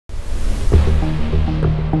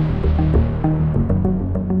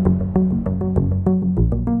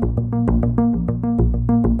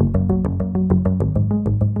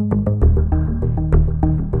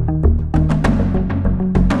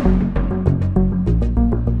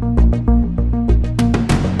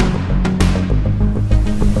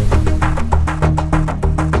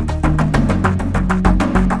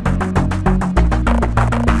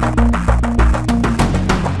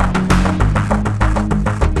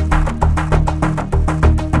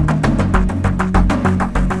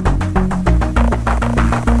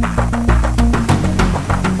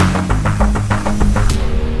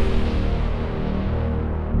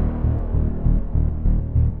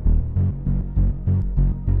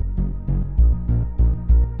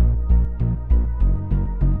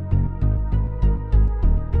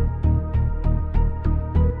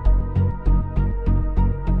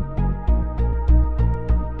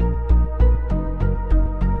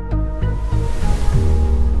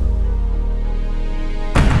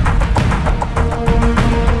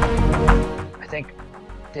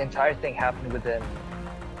the entire thing happened within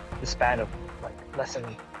the span of like less than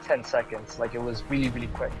 10 seconds. Like it was really, really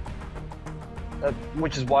quick.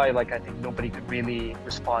 Which is why like I think nobody could really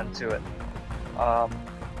respond to it. Um,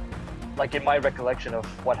 like in my recollection of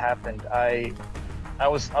what happened, I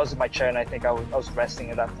was in my chair and I think I was resting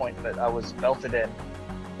at that point, but I was belted in,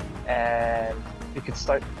 and you could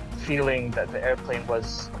start feeling that the airplane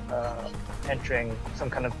was entering some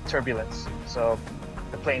kind of turbulence. So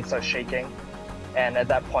the plane starts shaking, and at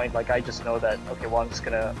that point, like I just know that okay, well I'm just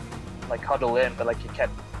gonna like huddle in, but like it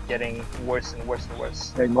kept getting worse and worse and worse.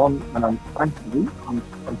 Going on, and thankfully I'm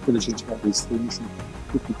finishing to get these things, and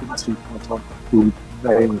if you can see quite on the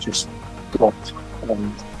vein just dropped,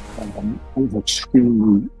 and it was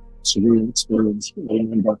extremely surreal experience. I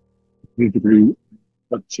remember vividly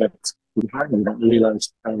object behind me that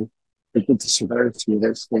realised how the severity of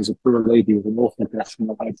this. There was a poor lady with an awful connection.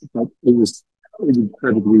 But it was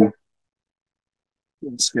incredibly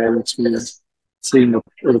scary experience. Seeing the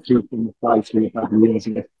other people in the flight who had years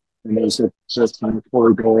in it, and there was a person in the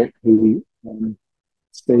corridor who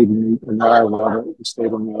stayed in the aisle while we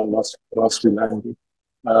stayed on the aisle whilst we landed.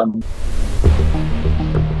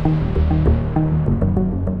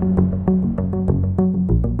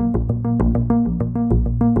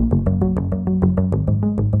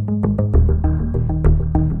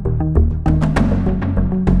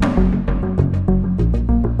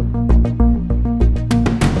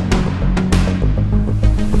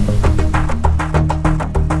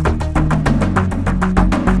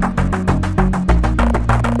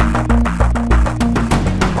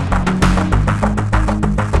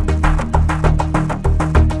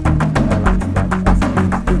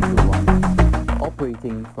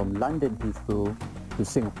 From London Heathrow to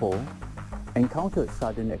Singapore encountered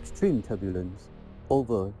sudden extreme turbulence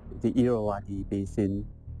over the Irrawaddy Basin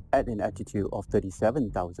at an altitude of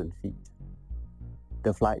 37,000 feet.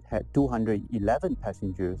 The flight had 211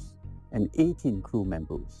 passengers and 18 crew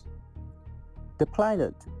members. The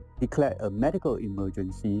pilot declared a medical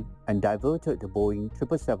emergency and diverted the Boeing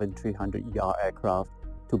 777-300ER aircraft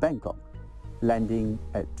to Bangkok, landing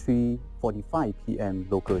at 3:45 p.m.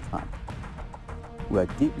 local time. We are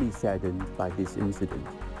deeply saddened by this incident.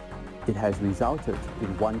 It has resulted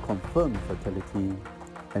in one confirmed fatality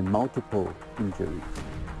and multiple injuries.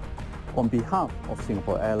 On behalf of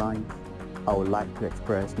Singapore Airlines, I would like to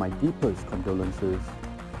express my deepest condolences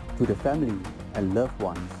to the family and loved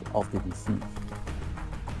ones of the deceased.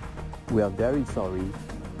 We are very sorry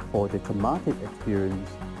for the traumatic experience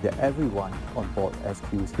that everyone on board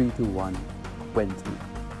SQ321 went through.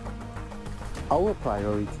 Our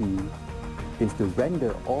priority is to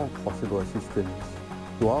render all possible assistance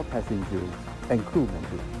to our passengers and crew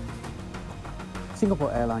members.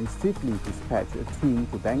 Singapore Airlines swiftly dispatched a team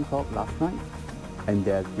to Bangkok last night, and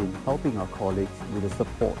they have been helping our colleagues with the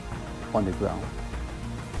support on the ground.